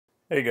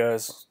Hey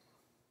guys,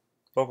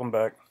 welcome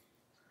back.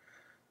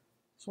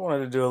 Just wanted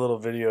to do a little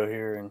video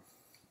here and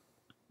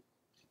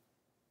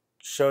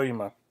show you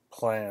my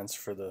plans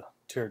for the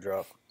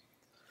teardrop.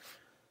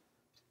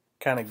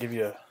 Kind of give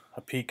you a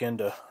peek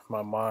into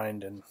my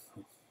mind and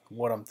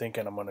what I'm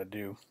thinking I'm going to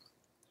do.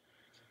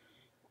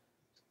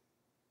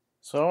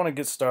 So I want to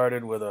get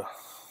started with a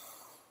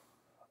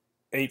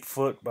 8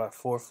 foot by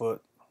 4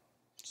 foot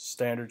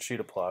standard sheet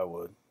of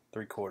plywood,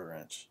 3/4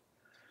 inch.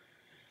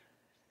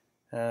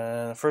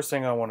 And the first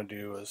thing I want to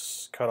do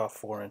is cut off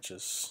 4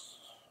 inches.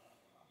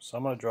 So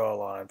I'm going to draw a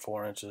line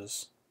 4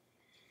 inches,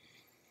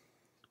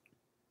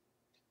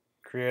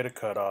 create a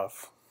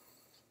cutoff.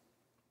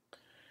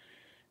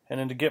 And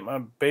then to get my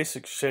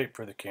basic shape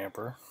for the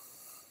camper,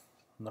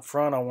 in the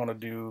front I want to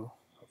do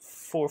a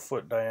 4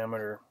 foot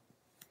diameter,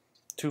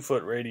 2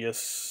 foot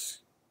radius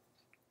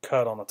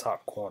cut on the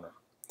top corner.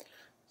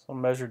 So I'll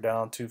measure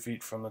down 2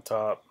 feet from the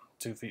top,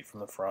 2 feet from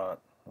the front,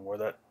 and where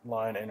that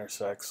line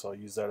intersects, I'll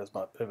use that as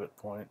my pivot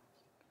point.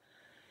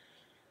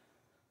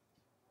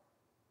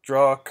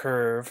 Draw a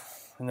curve,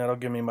 and that'll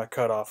give me my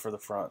cutoff for the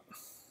front.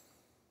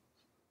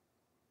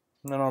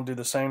 And then I'll do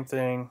the same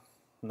thing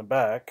in the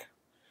back,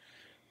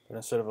 but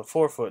instead of a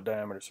 4 foot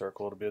diameter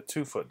circle, it'll be a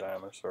 2 foot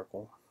diameter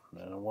circle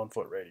and a 1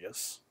 foot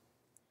radius.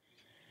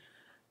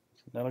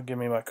 That'll give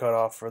me my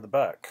cutoff for the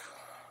back.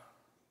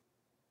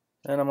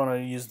 Then I'm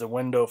going to use the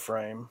window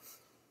frame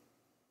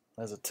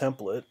as a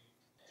template,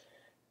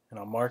 and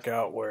I'll mark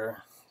out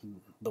where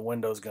the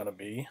window is going to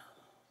be,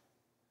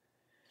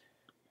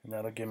 and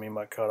that'll give me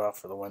my cutoff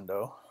for the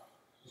window.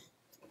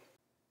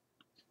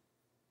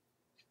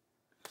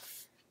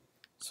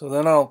 So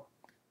then I'll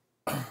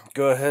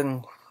go ahead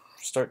and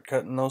start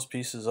cutting those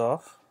pieces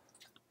off,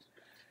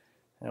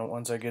 and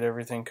once I get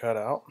everything cut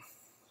out,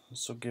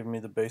 this will give me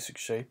the basic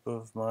shape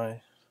of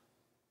my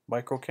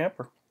micro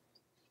camper.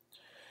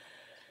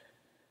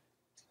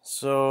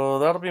 So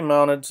that'll be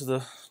mounted to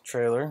the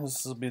trailer.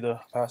 This will be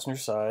the passenger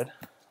side,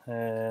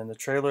 and the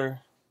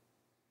trailer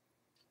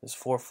is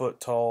 4 foot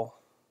tall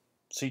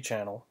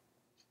C-channel.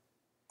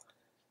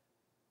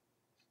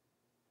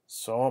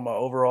 So I want my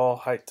overall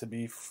height to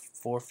be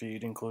 4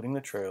 feet, including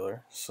the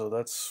trailer. So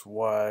that's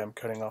why I'm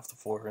cutting off the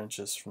 4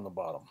 inches from the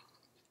bottom.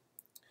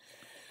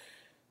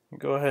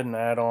 Go ahead and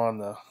add on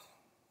the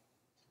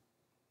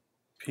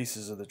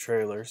pieces of the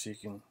trailer so you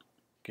can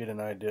get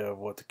an idea of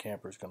what the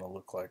camper is going to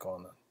look like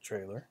on the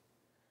trailer.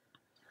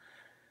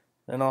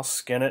 Then I'll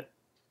skin it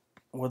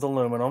with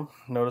aluminum.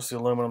 Notice the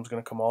aluminum is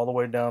going to come all the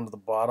way down to the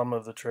bottom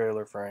of the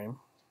trailer frame.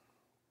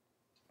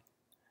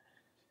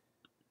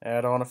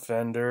 Add on a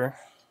fender.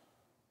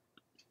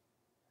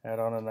 Add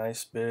on a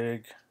nice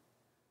big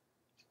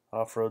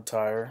off-road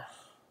tire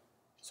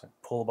so I can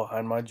pull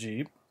behind my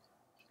Jeep.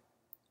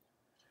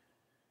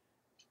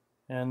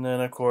 And then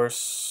of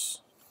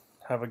course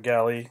have a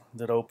galley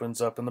that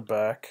opens up in the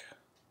back.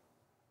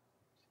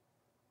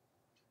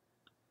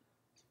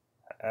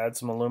 Add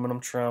some aluminum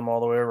trim all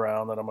the way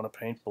around that I'm going to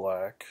paint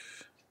black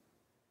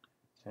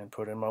and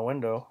put in my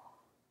window.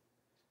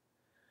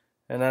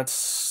 And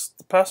that's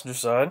the passenger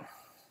side.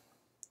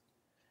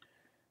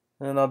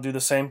 And then I'll do the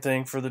same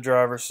thing for the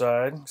driver's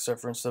side, except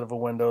for instead of a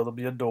window there'll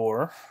be a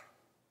door.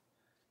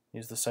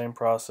 Use the same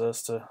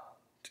process to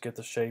get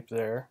the shape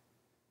there.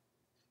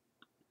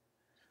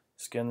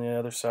 Skin the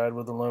other side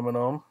with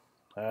aluminum.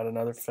 Add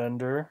another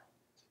fender.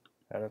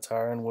 Add a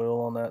tire and wheel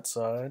on that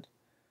side.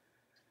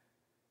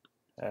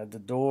 Add the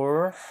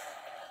door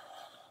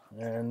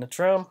and the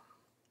trim.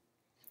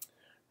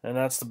 And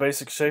that's the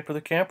basic shape of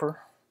the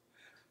camper.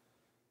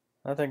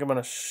 I think I'm going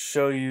to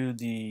show you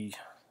the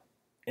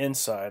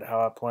inside,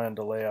 how I plan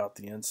to lay out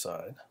the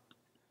inside.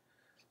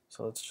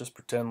 So let's just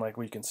pretend like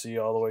we can see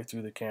all the way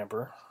through the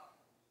camper.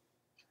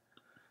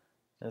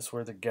 That's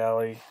where the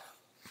galley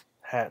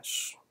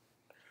hatch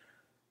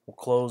will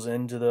close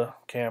into the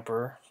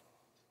camper.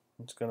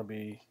 It's going to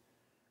be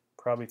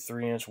probably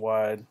 3-inch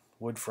wide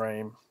wood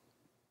frame.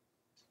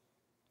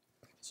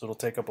 So it'll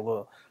take up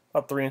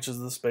about 3 inches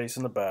of the space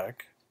in the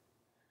back.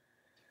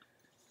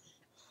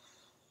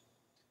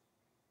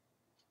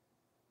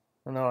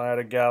 And I'll add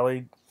a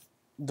galley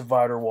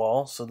divider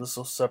wall, so this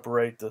will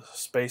separate the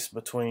space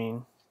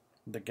between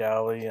the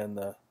galley and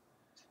the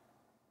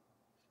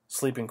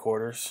sleeping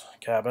quarters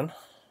cabin.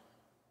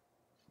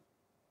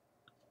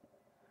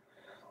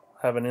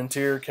 Have an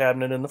interior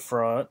cabinet in the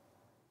front.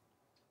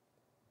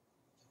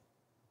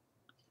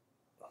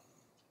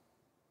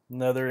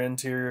 Another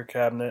interior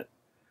cabinet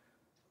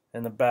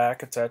in the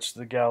back attached to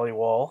the galley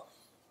wall,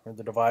 or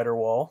the divider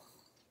wall.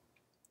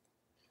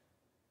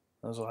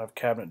 Those will have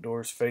cabinet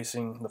doors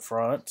facing the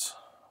front.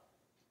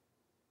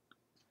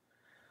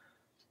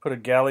 Put a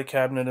galley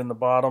cabinet in the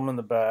bottom and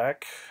the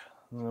back,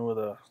 and then with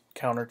a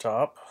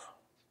countertop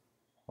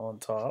on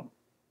top.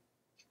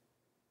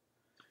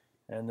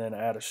 And then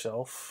add a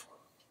shelf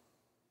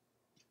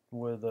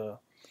with a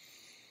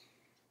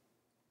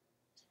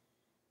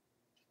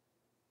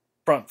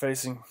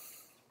front-facing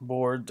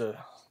board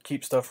to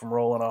keep stuff from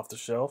rolling off the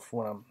shelf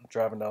when I'm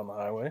driving down the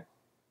highway.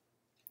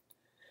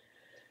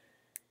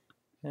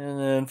 And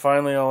then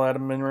finally I'll add a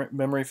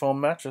memory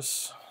foam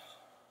mattress.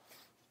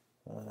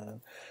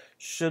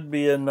 Should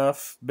be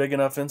enough, big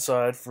enough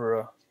inside for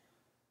a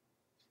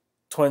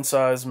twin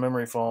size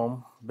memory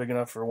foam, big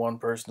enough for one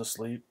person to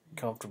sleep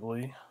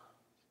comfortably.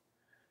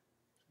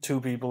 Two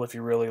people if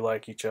you really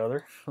like each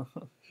other.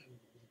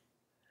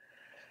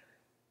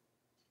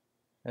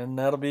 And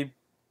that'll be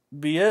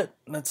it.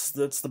 That's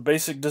the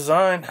basic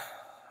design.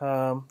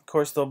 Of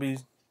course, there'll be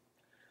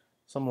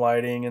some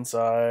lighting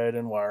inside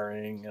and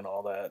wiring and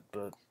all that,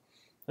 but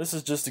this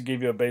is just to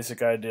give you a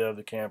basic idea of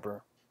the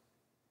camper.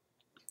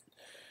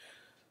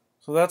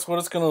 So that's what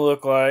it's going to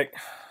look like.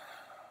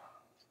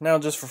 Now,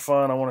 just for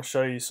fun, I want to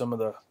show you some of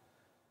the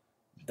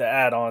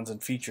add-ons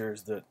and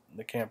features that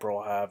the camper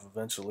will have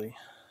eventually.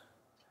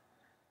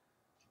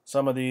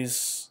 Some of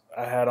these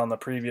I had on the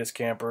previous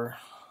camper.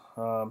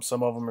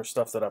 Some of them are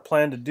stuff that I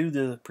planned to do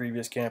to the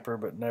previous camper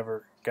but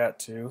never got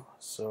to,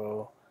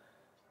 so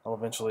I'll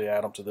eventually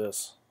add them to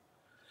this.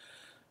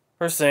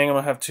 First thing, I'm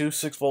going to have two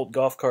 6-volt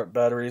golf cart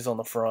batteries on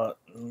the front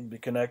and be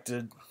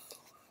connected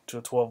to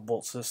a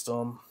 12-volt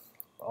system.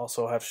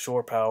 Also have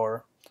shore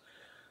power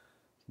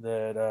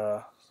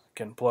that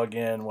can plug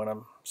in when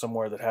I'm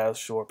somewhere that has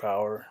shore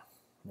power,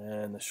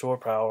 and the shore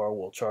power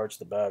will charge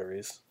the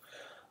batteries.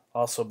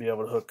 Also be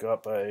able to hook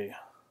up a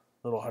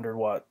little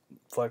 100-watt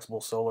flexible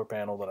solar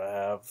panel that I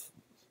have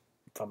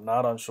if I'm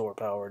not on shore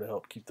power to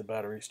help keep the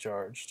batteries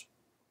charged.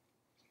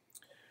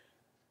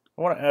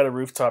 I want to add a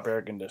rooftop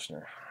air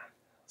conditioner.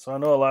 So I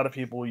know a lot of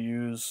people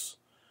use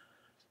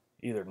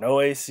either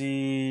no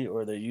AC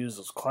or they use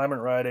those Climate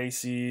Ride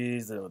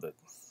ACs, the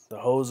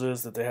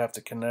hoses that they have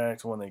to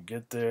connect when they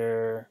get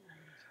there,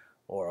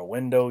 or a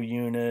window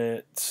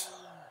unit.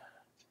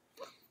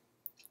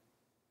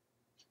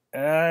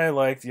 And I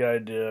like the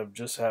idea of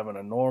just having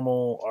a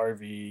normal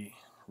RV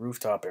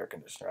rooftop air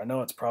conditioner. I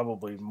know it's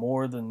probably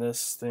more than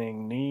this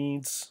thing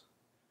needs,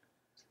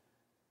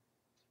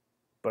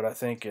 but I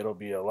think it'll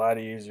be a lot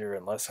easier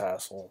and less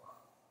hassle.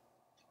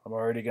 I'm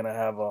already going to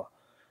have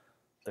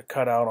the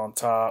cutout on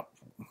top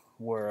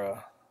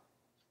where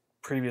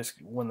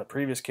when the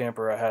previous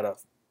camper I had a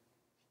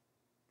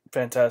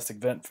fantastic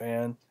vent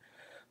fan.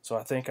 So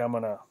I think I'm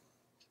going to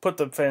put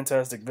the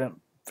fantastic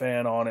vent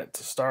fan on it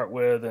to start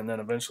with and then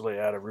eventually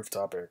add a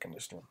rooftop air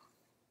conditioner.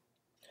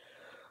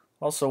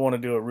 Also want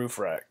to do a roof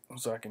rack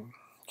so I can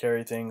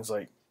carry things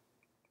like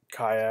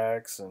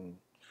kayaks and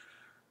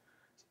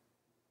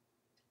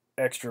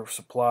extra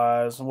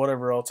supplies and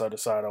whatever else I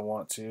decide I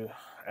want to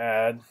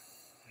add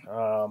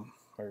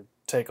or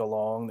take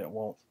along that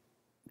won't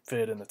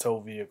fit in the tow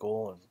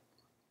vehicle, and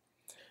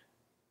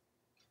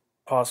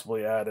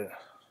possibly add an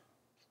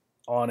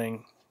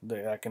awning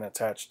that I can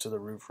attach to the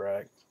roof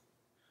rack.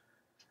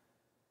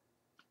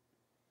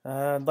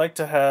 I'd like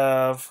to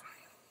have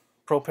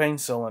propane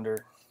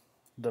cylinder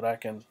that I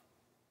can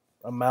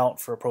mount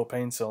for a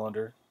propane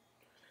cylinder.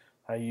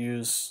 I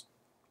use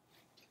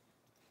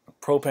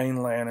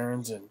propane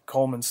lanterns and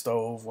Coleman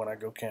stove when I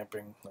go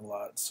camping a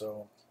lot,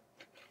 so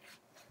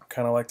I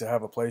kind of like to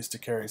have a place to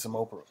carry some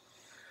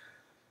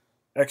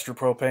extra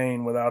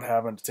propane without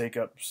having to take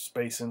up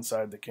space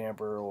inside the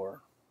camper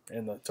or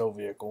in the tow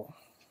vehicle.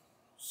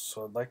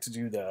 So I'd like to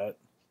do that.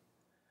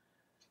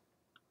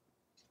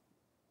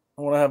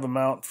 I want to have a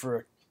mount for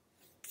a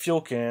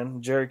fuel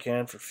can, jerry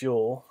can for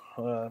fuel,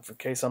 for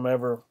case I'm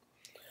ever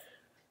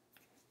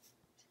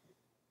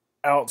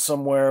out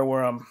somewhere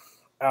where I'm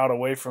out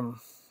away from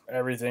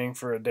everything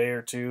for a day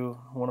or two.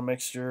 I want to make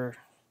sure I'm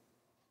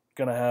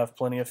gonna have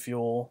plenty of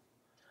fuel.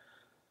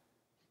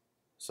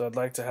 So I'd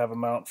like to have a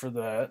mount for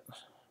that.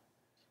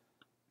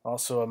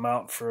 Also a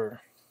mount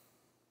for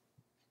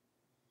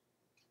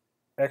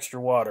extra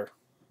water,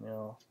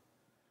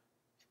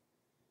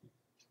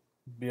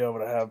 be able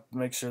to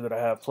make sure that I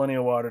have plenty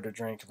of water to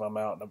drink if I'm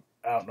out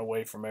and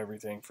away from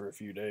everything for a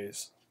few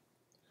days.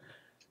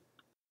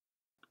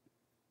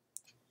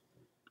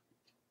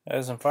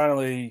 As I'm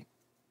finally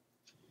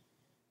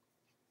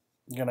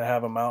gonna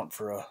have a mount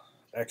for a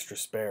extra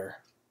spare.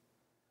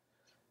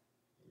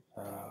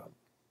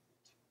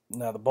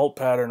 Now the bolt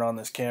pattern on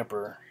this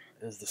camper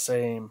is the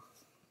same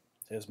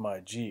as my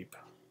Jeep,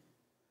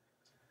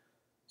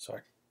 so I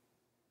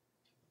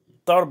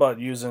thought about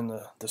using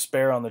the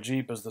spare on the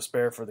Jeep as the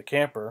spare for the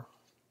camper,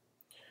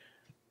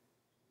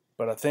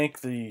 but I think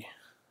the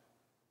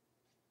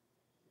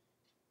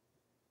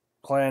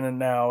plan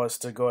now is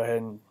to go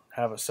ahead and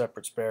have a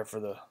separate spare for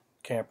the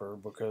camper,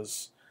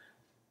 because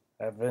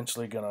I'm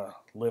eventually gonna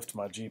lift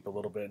my Jeep a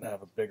little bit and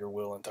have a bigger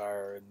wheel and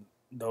tire, and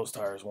those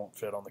tires won't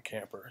fit on the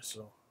camper.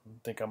 So I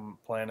think I'm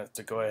planning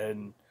to go ahead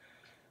and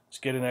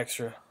just get an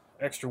extra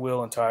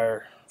wheel and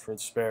tire for the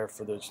spare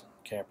for the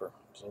camper.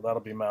 So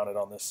that'll be mounted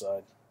on this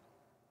side.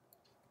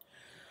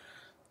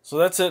 So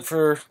that's it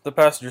for the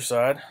passenger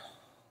side.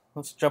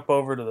 Let's jump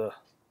over to the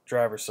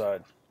driver's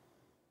side.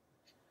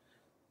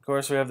 Of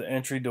course, we have the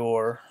entry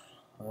door.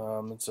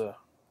 It's a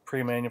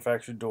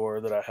pre-manufactured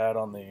door that I had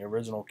on the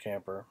original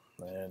camper,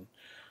 and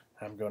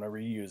I'm going to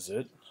reuse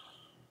it.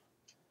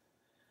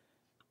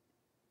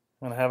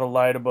 I'm going to have a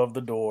light above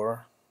the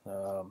door.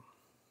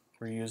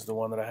 reuse the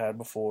one that I had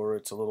before.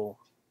 It's a little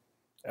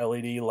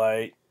LED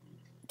light,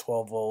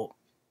 12 volt,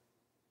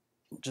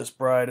 just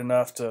bright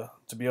enough to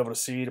be able to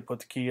see, to put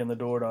the key in the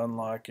door to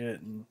unlock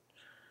it, and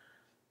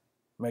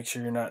make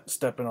sure you're not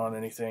stepping on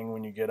anything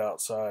when you get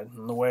outside.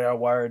 And the way I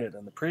wired it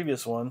in the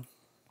previous one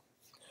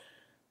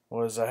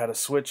was I had a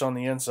switch on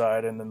the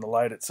inside, and then the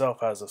light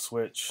itself has a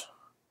switch.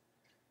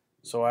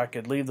 So I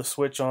could leave the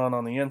switch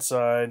on the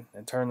inside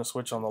and turn the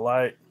switch on the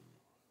light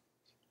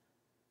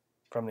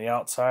from the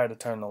outside to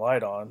turn the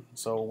light on.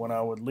 So when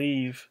I would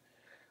leave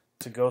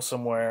to go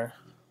somewhere,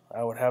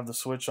 I would have the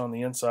switch on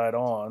the inside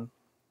on,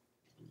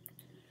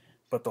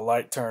 but the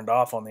light turned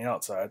off on the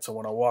outside. So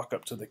when I walk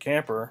up to the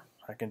camper,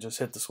 I can just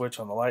hit the switch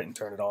on the light and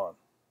turn it on.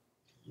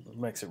 It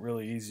makes it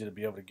really easy to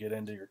be able to get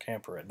into your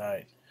camper at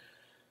night.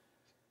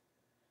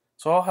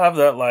 So I'll have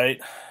that light,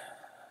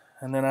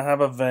 and then I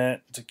have a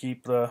vent to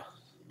keep the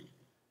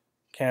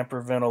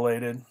camper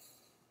ventilated.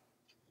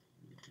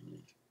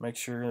 Make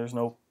sure there's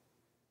no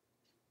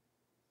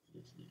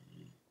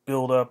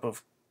buildup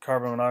of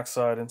carbon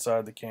monoxide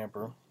inside the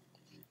camper,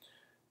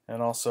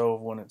 and also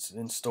when it's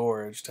in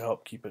storage to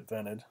help keep it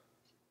vented.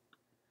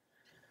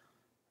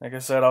 Like I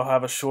said, I'll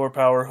have a shore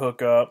power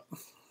hookup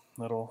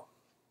that'll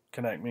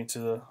connect me to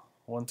the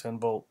 110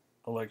 volt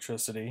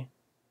electricity,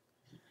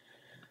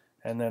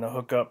 and then a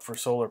hookup for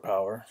solar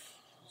power.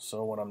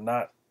 So when I'm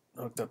not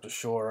hooked up to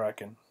shore, I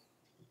can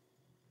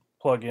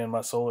plug in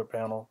my solar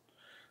panel,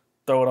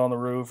 throw it on the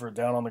roof or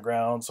down on the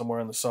ground somewhere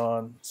in the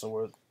sun, so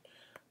we'll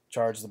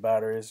charge the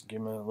batteries,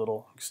 give them a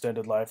little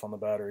extended life on the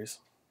batteries.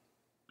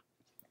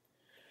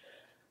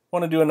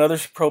 Want to do another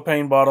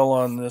propane bottle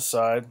on this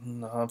side.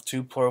 I have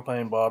 2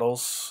 propane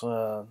bottles.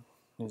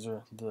 These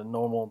are the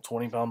normal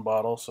 20-pound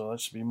bottle, so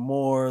that should be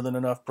more than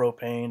enough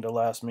propane to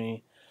last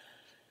me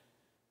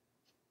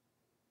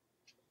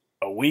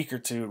a week or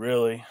 2,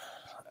 really.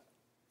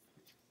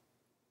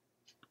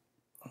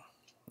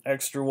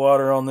 Extra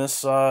water on this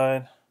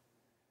side,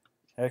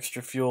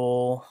 extra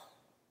fuel,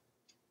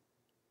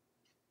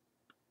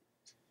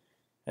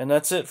 and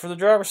that's it for the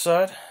driver's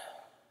side.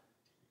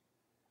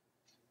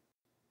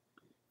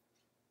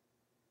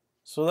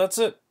 So that's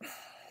it.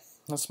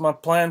 That's my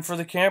plan for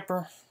the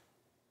camper.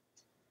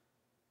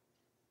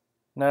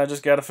 Now I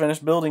just got to finish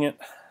building it.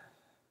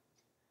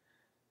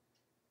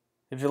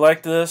 If you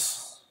like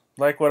this,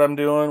 like what I'm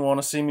doing,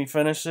 want to see me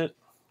finish it,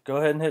 go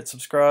ahead and hit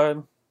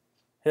subscribe,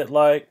 hit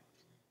like,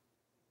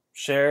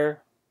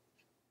 share,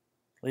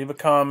 leave a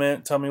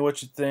comment, tell me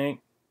what you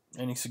think,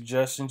 any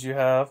suggestions you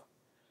have.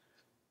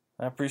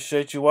 I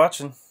appreciate you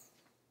watching.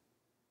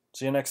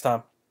 See you next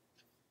time.